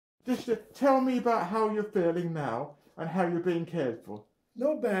Just tell me about how you're feeling now and how you're being cared for.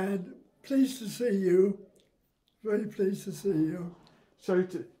 Not bad. Pleased to see you. Very pleased to see you. So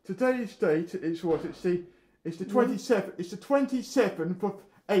today's date is what? It's the 27th. It's the 27th of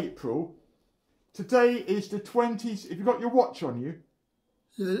April. Today is the 20th. Have you got your watch on you?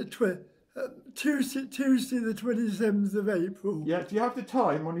 Yeah, Tuesday the 27th of April. Yeah. Do you have the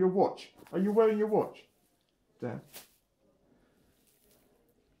time on your watch? Are you wearing your watch, Dan?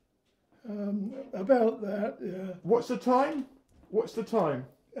 About that, yeah. What's the time? What's the time?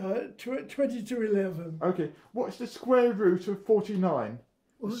 20 to 11. Okay. What's the square root of 49?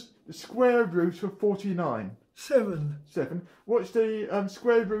 What? The square root of 49. 7. 7. What's the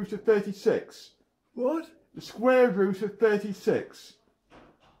square root of 36? What? The square root of 36.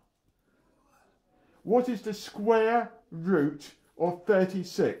 What is the square root of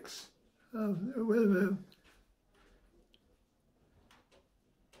 36? Wait a minute.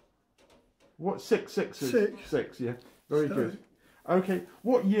 What 6 sixes? 6. 6, yeah. Very Sorry. good. Okay,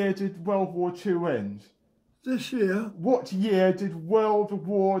 what year did World War II end? This year, What year did World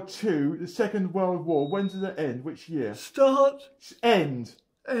War II, the Second World War, when did it end? Which year? start, End.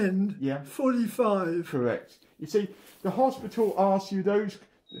 end, Yeah. 45. Correct. You see, the hospital asked you those,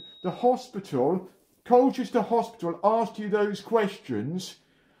 Colchester Hospital asked you those questions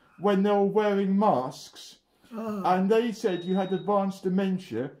when they were wearing masks, and they said you had advanced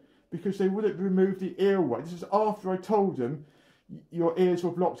dementia because they wouldn't remove the earwax. This is after I told them your ears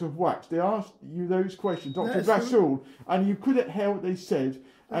were blocked with wax. They asked you those questions, Dr. Vasul, and you couldn't hear what they said,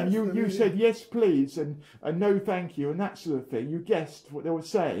 and you said yes please and no thank you and that sort of thing. You guessed what they were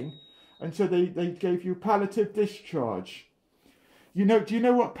saying, and so they gave you palliative discharge. Do you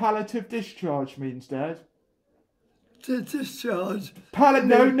know what palliative discharge means, Dad? Discharge.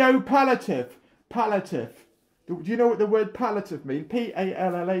 No, palliative. Palliative. Do you know what the word palliative means?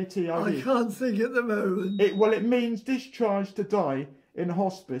 P-A-L-L-A-T-I-V. I can't think at the moment. It means discharge to die in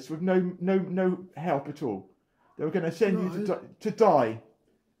hospice with no help at all. They were going to send you to die.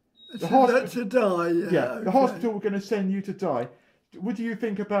 To die, yeah. Yeah, okay. the hospital were going to send you to die. What do you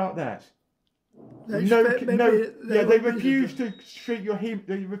think about that? They They refused to treat your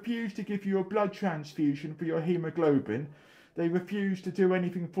they refused to give you a blood transfusion for your haemoglobin. They refused to do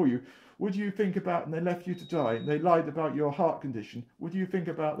anything for you. What do you think about? And they left you to die. And they lied about your heart condition. What do you think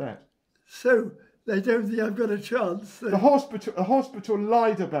about that? So they don't think I've got a chance. The hospital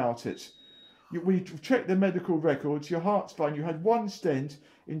lied about it. We checked the medical records. Your heart's fine. You had one stent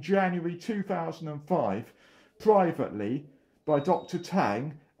in January 2005, privately by Dr.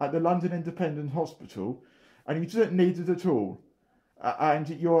 Tang at the London Independent Hospital, and you didn't need it at all.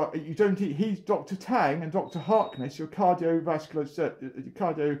 He's Dr. Tang and Dr. Harkness, your cardiovascular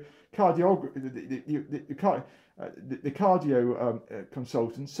cardio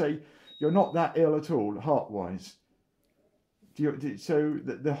consultants say you're not that ill at all heart-wise. So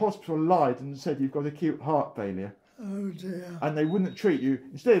the hospital lied and said you've got acute heart failure. Oh dear. And they wouldn't treat you.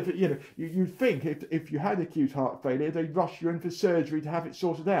 Instead of, you'd think if you had acute heart failure, they'd rush you in for surgery to have it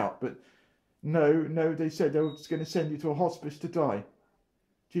sorted out. But no, they said they were just going to send you to a hospice to die.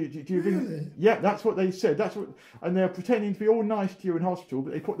 Do you Really? think? Yeah, that's what they said. And they're pretending to be all nice to you in hospital,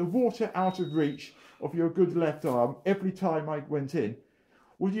 but they put the water out of reach of your good left arm every time I went in.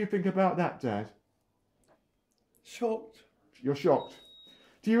 What do you think about that, Dad? Shocked. You're shocked.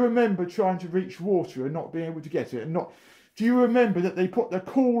 Do you remember trying to reach water and not being able to get it? Do you remember that they put the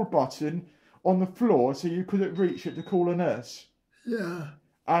call button on the floor so you couldn't reach it to call a nurse? Yeah.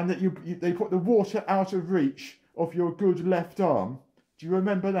 And that they put the water out of reach of your good left arm. Do you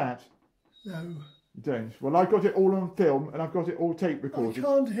remember that? No. You don't? Well, I got it all on film and I've got it all tape recorded. I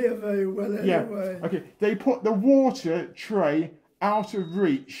can't hear very well anyway. Yeah. Okay. They put the water tray out of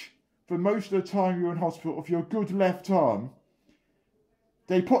reach for most of the time you're in hospital of your good left arm.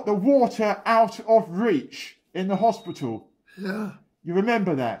 They put the water out of reach in the hospital. Yeah. You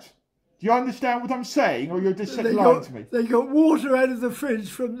remember that? Do you understand what I'm saying, or you're just lying to me? They got water out of the fridge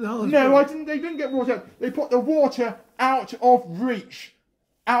from the hospital. No, I didn't. They didn't get water out. They put the water out of reach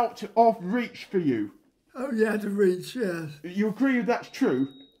for you. Oh, yeah, to reach, yes. You agree that's true?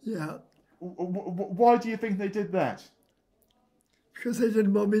 Yeah. Why do you think they did that? Because they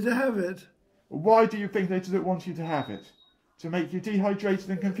didn't want me to have it. Why do you think they didn't want you to have it? To make you dehydrated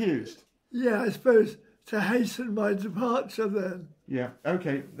and confused? Yeah, I suppose to hasten my departure then. Yeah,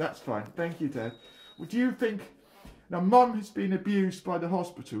 okay, that's fine. Thank you, Dad. Well, do you think... Now, Mum has been abused by the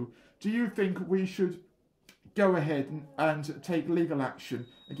hospital. Do you think we should go ahead and take legal action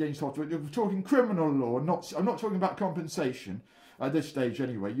against the hospital? We're talking criminal law, I'm not talking about compensation at this stage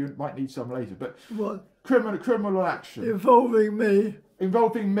anyway. You might need some later, but... What? Criminal action. Involving me?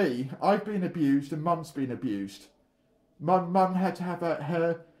 involving me. I've been abused and Mum's been abused. Mum had to have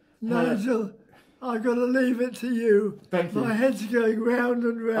her... Nigel, I've got to leave it to you. Thank you. My head's going round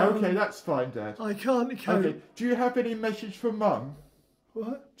and round. Okay, that's fine, Dad. I can't cope. Okay, do you have any message from Mum?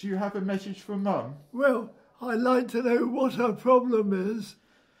 What? Do you have a message from Mum? Well, I'd like to know what her problem is.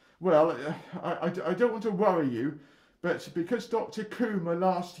 Well, I don't want to worry you, but because Dr. Coomer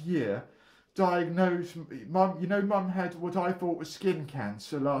last year diagnosed Mum, you know, Mum had what I thought was skin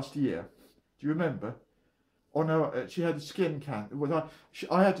cancer last year. Do you remember? Oh no, she had skin cancer. Well,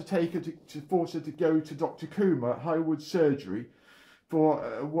 I had to take her to force her to go to Dr. Coomer at Highwood Surgery for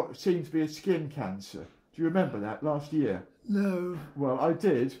what seemed to be a skin cancer. Do you remember that last year? No. Well, I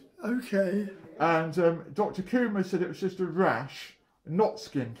did. Okay. And Dr. Coomer said it was just a rash, not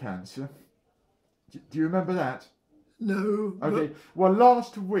skin cancer. Do you remember that? No. Okay. Well,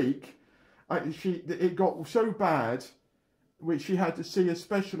 last week, it got so bad, which she had to see a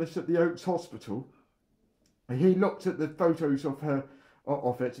specialist at the Oaks Hospital. He looked at the photos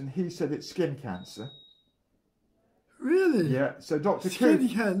of it, and he said it's skin cancer. Really? Yeah. So Dr. Skin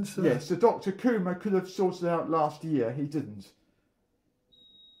cancer. Yes. So Dr. Coomer could have sorted it out last year. He didn't.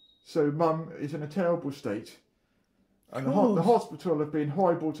 So Mum is in a terrible state, and the hospital have been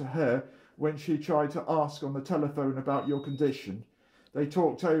horrible to her when she tried to ask on the telephone about your condition. They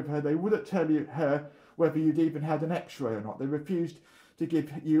talked over her. They wouldn't tell her whether you'd even had an X-ray or not. They refused to give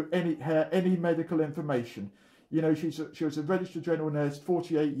you any medical information. You know, she was a registered general nurse,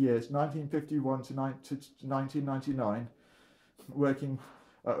 48 years, 1951 to 1999, working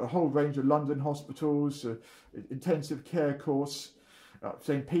at a whole range of London hospitals, intensive care course,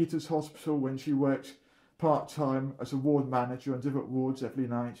 St. Peter's Hospital when she worked part-time as a ward manager on different wards every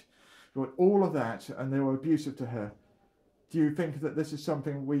night. Got all of that, and they were abusive to her. Do you think that this is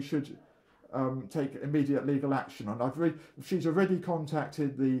something we should take immediate legal action on? She's already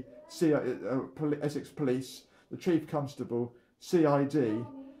contacted the Essex Police, the Chief Constable, CID,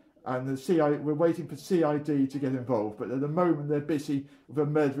 and we're waiting for CID to get involved. But at the moment they're busy with a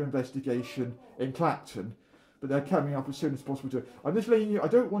murder investigation in Clacton, but they're coming up as soon as possible to. I'm just letting you. I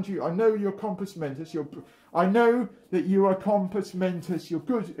don't want you. I know you're compos mentis. I know that you are compos mentis. You're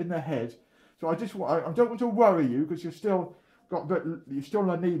good in the head. So I don't want to worry you because you're still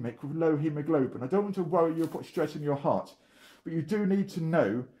anemic with low hemoglobin. I don't want to worry you or put stress in your heart, but you do need to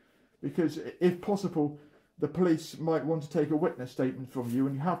know, because if possible, the police might want to take a witness statement from you,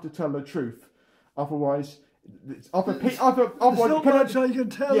 and you have to tell the truth. Otherwise, there's not much I can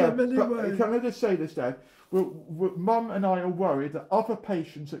tell them anyway. Can I just say this, Dad? Mum and I are worried that other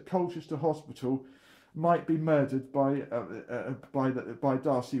patients at Colchester Hospital might be murdered by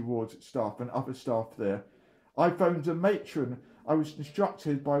Darcy Ward staff and other staff there. I phoned a matron. I was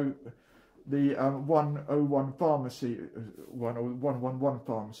instructed by the 101 pharmacy, 111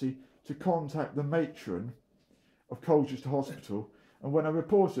 pharmacy, to contact the matron of Colchester Hospital. And when I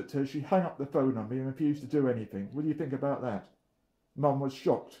reported it to her, she hung up the phone on me and refused to do anything. What do you think about that? Mum was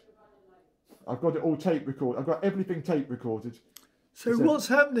shocked. I've got it all tape recorded. I've got everything tape recorded. So what's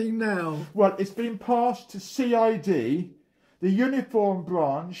happening now? Well, it's been passed to CID, the uniform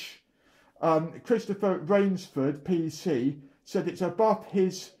branch. Christopher Rainsford, PC, said it's above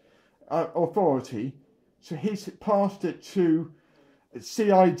his authority, so he's passed it to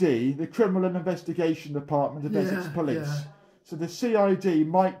CID, the Criminal Investigation Department of Essex Police. Yeah. So the CID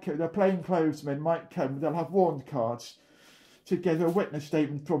the plainclothesmen might come, they'll have warrant cards to get a witness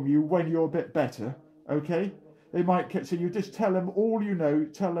statement from you when you're a bit better, okay? They might, so you just tell them all you know,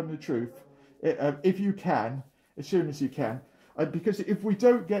 tell them the truth, if you can, as soon as you can. Because if we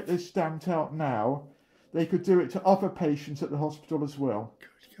don't get this stamped out now, they could do it to other patients at the hospital as well.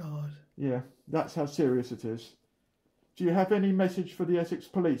 Good God. Yeah, that's how serious it is. Do you have any message for the Essex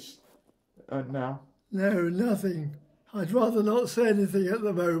Police now? No, nothing. I'd rather not say anything at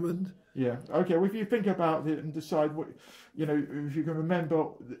the moment. Yeah, okay, well, if you think about it and decide what, you know, if you can remember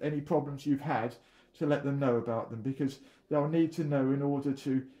any problems you've had, to let them know about them, because they'll need to know in order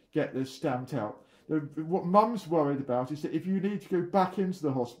to get this stamped out. What Mum's worried about is that if you need to go back into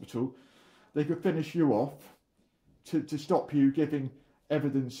the hospital, they could finish you off to stop you giving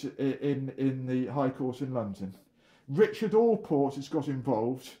evidence in the High Court in London. Richard Allport has got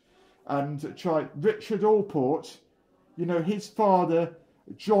involved and Richard Allport, you know, his father,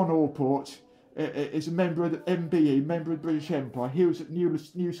 John Allport, is a member of the MBE, member of the British Empire. He was at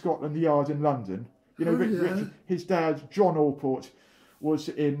New Scotland Yard in London. You know, Richard, his dad, John Allport, was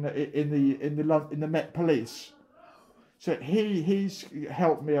in the Met Police. So he's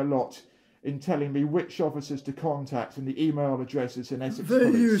helped me a lot in telling me which officers to contact and the email addresses in Essex Police.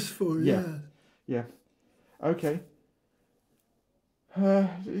 Very useful, yeah. Yeah. Okay. Yeah,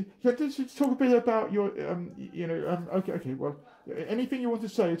 just talk a bit about your, okay, well, anything you want to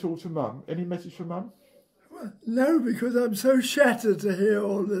say at all to Mum? Any message for Mum? Well, no, because I'm so shattered to hear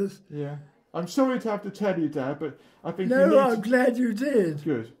all this. Yeah. I'm sorry to have to tell you, Dad, but I think No, I'm glad you did.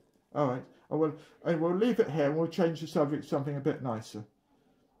 Good. All right. We'll leave it here and we'll change the subject to something a bit nicer.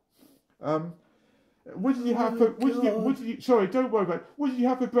 What did you have for... Sorry, don't worry about it. What did you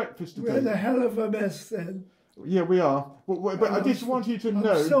have for breakfast today? We're in a hell of a mess then. Yeah, we are. But I just want you to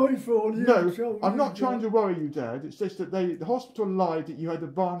know... I'm sorry for all you... No, I'm not trying to worry you, Dad. It's just that the hospital lied that you had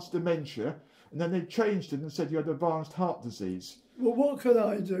advanced dementia, and then they changed it and said you had advanced heart disease. Well, what can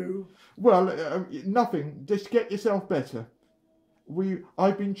I do? Well, nothing. Just get yourself better.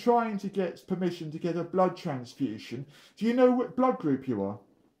 I've been trying to get permission to get a blood transfusion. Do you know what blood group you are?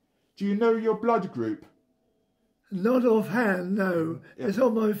 Do you know your blood group? Not offhand, no. Yeah. It's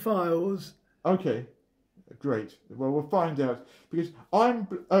on my files. Okay, great. Well, we'll find out. Because I'm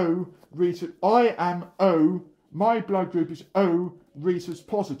O, Rhesus. I am O. My blood group is O, Rhesus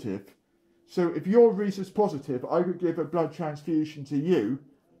positive. So if you're Rhesus positive, I could give a blood transfusion to you,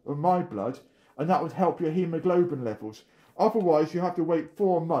 of my blood, and that would help your haemoglobin levels. Otherwise, you have to wait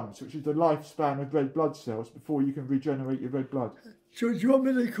 4 months, which is the lifespan of red blood cells, before you can regenerate your red blood. Do you want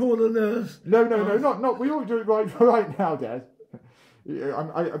me to call a nurse? No, not. We ought to do it right now, Dad.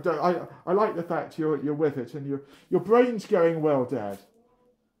 I like the fact you're with it, and your brain's going well, Dad.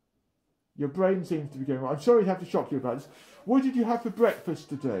 Your brain seems to be going well. I'm sorry to have to shock you about this. What did you have for breakfast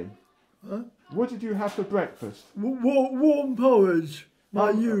today? Huh? What did you have for breakfast? Warm porridge,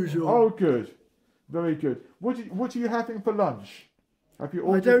 my usual. Oh, good. Very good. What are you having for lunch? Have you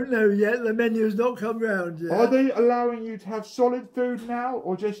ordered? I don't know yet. The menu's not come round yet. Are they allowing you to have solid food now,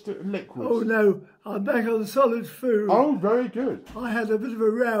 or just liquids? Oh, no. I'm back on solid food. Oh, very good. I had a bit of a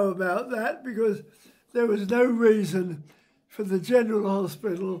row about that because there was no reason for the general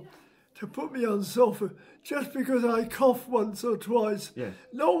hospital to put me on sulphur just because I coughed once or twice. Yes.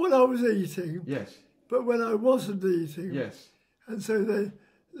 Not when I was eating. Yes. But when I wasn't eating. Yes. And so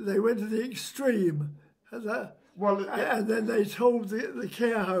they went to the extreme. And then they told the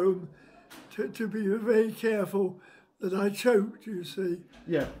care home to be very careful that I choked, you see.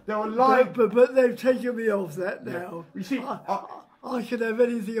 Yeah, they were lying. But they've taken me off that now. You see, I can have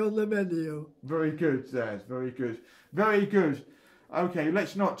anything on the menu. Very good, Dad. Very good. Very good. Okay,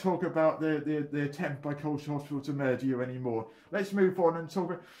 let's not talk about the attempt by Colchester Hospital to murder you anymore. Let's move on and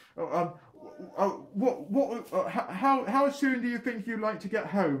talk about... how soon do you think you'd like to get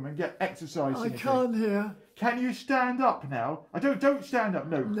home and get exercising? I can't hear. Can you stand up now? Don't stand up.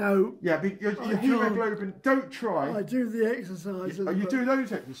 No. No. Yeah, but your haemoglobin. Don't try. I do the exercises. You do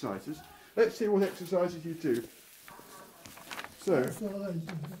those exercises. Let's see what exercises you do. So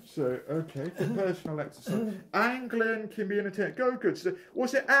okay, for personal exercise. Anglian Community. Go good. So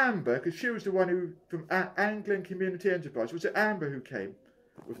was it Amber? Because she was the one who from Anglian Community Enterprise. Was it Amber who came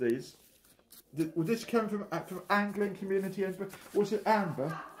with these? Would this come from Anglian Community Enterprise? Was it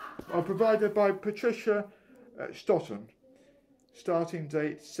Amber? Provided by Patricia Stoughton. Starting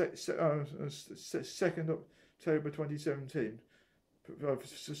date 2nd October 2017. For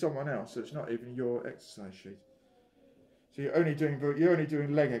someone else, so it's not even your exercise sheet. So you're only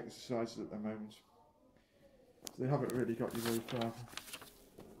doing leg exercises at the moment. So they haven't really got you very far.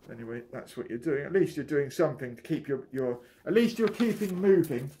 Anyway, that's what you're doing. At least you're doing something to keep your at least you're keeping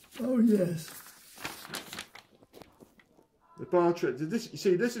moving. Oh yes. The Bartra.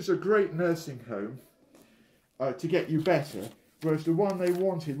 This is a great nursing home to get you better, whereas the one they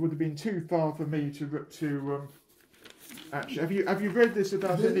wanted would have been too far for me to actually. Have you read this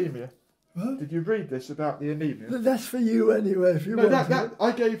about anemia? What? Did you read this about the anemia? That's for you anyway, if you want it.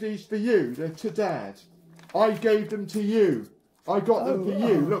 I gave these for you. They're to Dad. I gave them to you. I got them for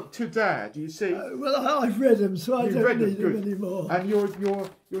you. Look, to Dad. You see. Well, I've read them, so I don't need them anymore. And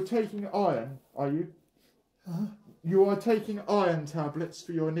you're taking iron, are you? Huh? You are taking iron tablets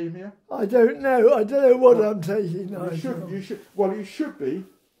for your anemia. I don't know. I don't know what I'm taking. You should. Well, you should be.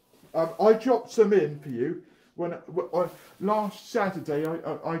 I dropped some in for you. When last Saturday,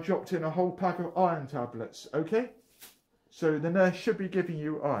 I dropped in a whole pack of iron tablets. Okay, so the nurse should be giving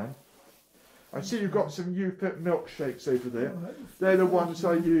you iron. I see you've got some UFIT milkshakes over there. They're the ones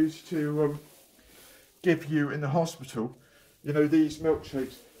I use to give you in the hospital. You know, these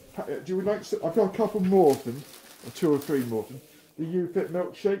milkshakes. Do you like? I've got a couple more of them, or 2 or 3 more of them. The UFIT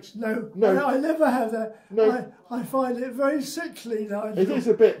milkshakes. No, I never have that. No. I find it very sickly, Nigel. It is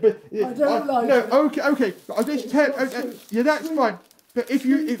a bit, but I don't like no, it. okay. I'll just tell. Yeah, that's fine. But if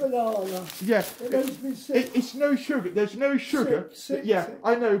you, banana. yeah, It makes me sick. it's no sugar. There's no sugar. Sick, yeah, sick.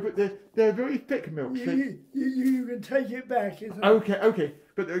 I know, but they're very thick milkshakes. You can take it back. Okay,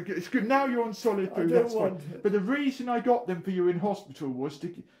 but it's good. Now you're on solid food. I don't That's want fine. it. But the reason I got them for you in hospital was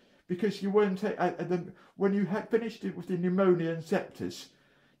because you weren't when you had finished it with the pneumonia and sepsis,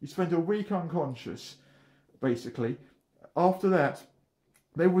 you spent a week unconscious, basically. After that,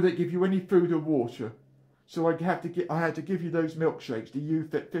 they wouldn't give you any food or water. So I had to give you those milkshakes, the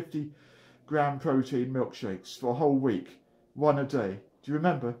UFIT 50-gram protein milkshakes for a whole week, one a day. Do you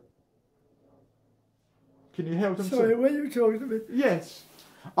remember? Can you hold them? Sorry, when you talking to me? Yes,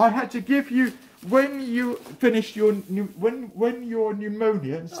 I had to give you when you finished your when your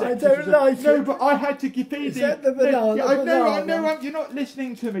pneumonia and sepsis. I don't like it. No, but I had to give you. Is that the banana? No, you're not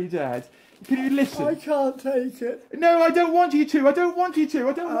listening to me, Dad. Can you listen? I can't take it. No, I don't want you to. I don't want you to.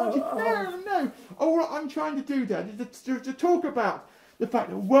 I don't want you. No. All I'm trying to do, Dad, is to talk about the fact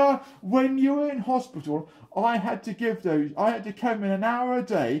that when you were in hospital, I had to give those. I had to come in an hour a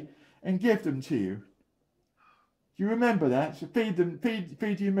day and give them to you. Do you remember that? So feed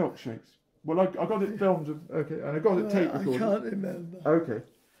you milkshakes. Well, I got it filmed. Okay, and I got it tape recorded. I can't remember. Okay.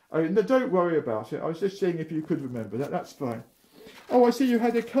 No, don't worry about it. I was just seeing if you could remember that. That's fine. Oh, I see you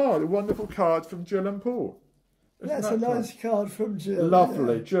had a wonderful card from Jill and Paul. That's a nice card from Jill.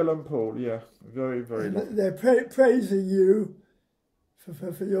 Lovely, yeah. Jill and Paul, yeah. Very, very lovely. They're praising you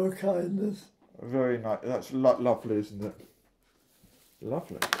for your kindness. Very nice. That's lovely, isn't it?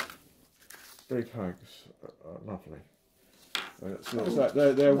 Lovely. Big hugs. Lovely.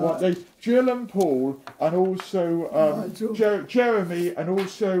 They're Jill and Paul, and also Jeremy, and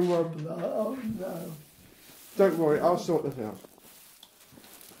also... no. Don't worry, I'll sort this out.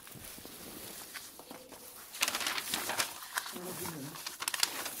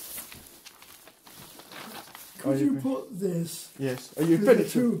 Could you put this? Yes. Are you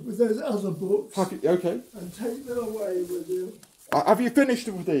finished with those other books? Okay. And take them away with you. Have you finished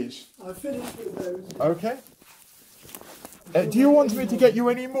with these? I finished with those. Okay. Do you want me to get you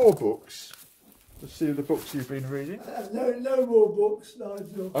any more books? To see the books you've been reading? No more books,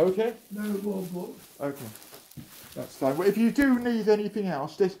 Nigel. Okay. No more books. Okay. That's fine. Well, if you do need anything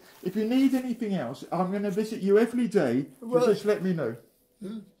else, I'm going to visit you every day. Well, just let me know.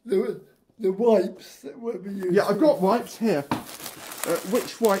 The wipes that will be used. Yeah, I've got wipes here.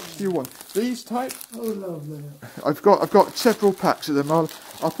 Which wipes do you want? These type? Oh, lovely. I've got several packs of them. I'll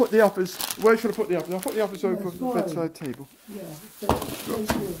put the others. Where should I put the others? I'll put the others over on the bedside table. Yeah.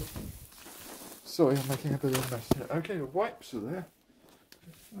 Thank you. Sorry, I'm making a bit of a mess here. Okay, the wipes are there.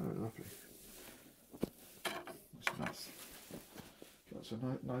 Oh, lovely. That's nice. That's a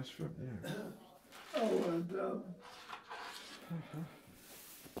nice room, yeah. Oh, and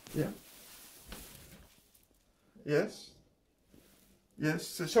yeah. Yes. Yes.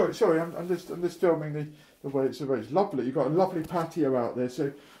 So, sorry. I'm just filming the way it's arranged. Lovely. You've got a lovely patio out there.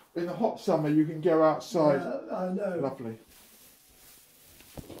 So, in the hot summer, you can go outside. Yeah, I know. Lovely.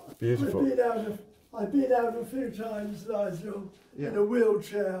 Beautiful. I've been out a few times, Nigel, in a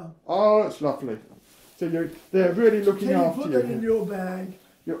wheelchair. Oh, that's lovely. So they're really looking after you. Can you put that in your bag?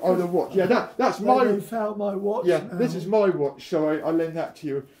 The watch. Yeah, that's my. They found my watch. Yeah, now. This is my watch, so I lend that to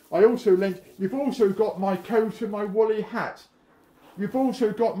you. I also lend. You've also got my coat and my woolly hat. You've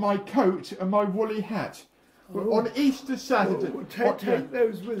also got my coat and my woolly hat. Oh. On Easter Saturday. Take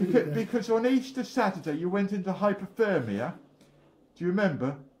those with you. Because on Easter Saturday you went into hypothermia. Do you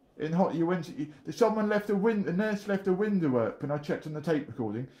remember? Someone left a window. The nurse left a window open. I checked on the tape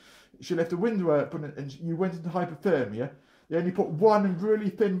recording. She left a window open, and you went into hypothermia. They only put one really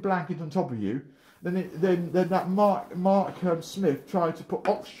thin blanket on top of you. Then that Mark Smith tried to put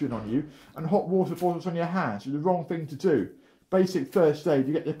oxygen on you and hot water bottles on your hands. It was the wrong thing to do. Basic first aid,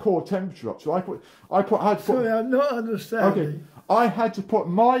 you get the core temperature up. So I had to put. Sorry, I'm not understanding. Okay, I had to put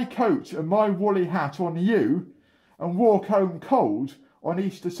my coat and my woolly hat on you, and walk home cold on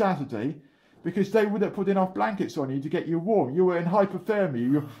Easter Saturday, because they wouldn't put enough blankets on you to get you warm. You were in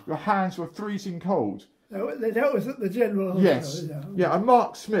hypothermia. Your hands were freezing cold. That was at the General Hospital. Yes. Yeah, and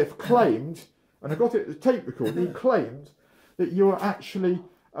Mark Smith claimed, and I got it at the tape recording, he claimed that you were actually,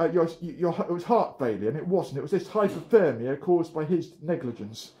 it was heart failure, and it wasn't. It was this hypothermia caused by his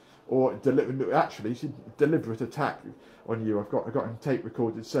negligence, or deliberate attack on you. I got him tape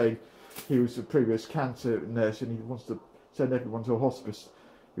recorded saying he was a previous cancer nurse, and he wants to send everyone to a hospice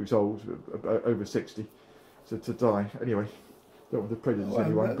who's old, over 60, to die. Anyway, don't want to prejudice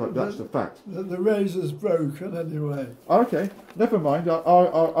anyone, but that's the fact. The razor's broken anyway. Okay, never mind.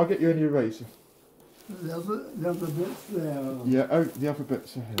 I'll get you a new razor. The other bits there. Yeah, the other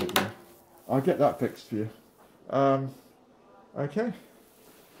bits are here. Yeah. I'll get that fixed for you. Okay.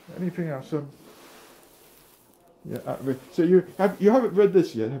 Anything else? Yeah. So you haven't read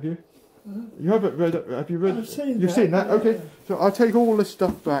this yet, have you? You haven't read it. Have you read? I've seen You've that, seen that? yeah. Okay. So I'll take all this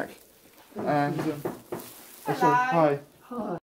stuff back. And Hello. hi. Hi.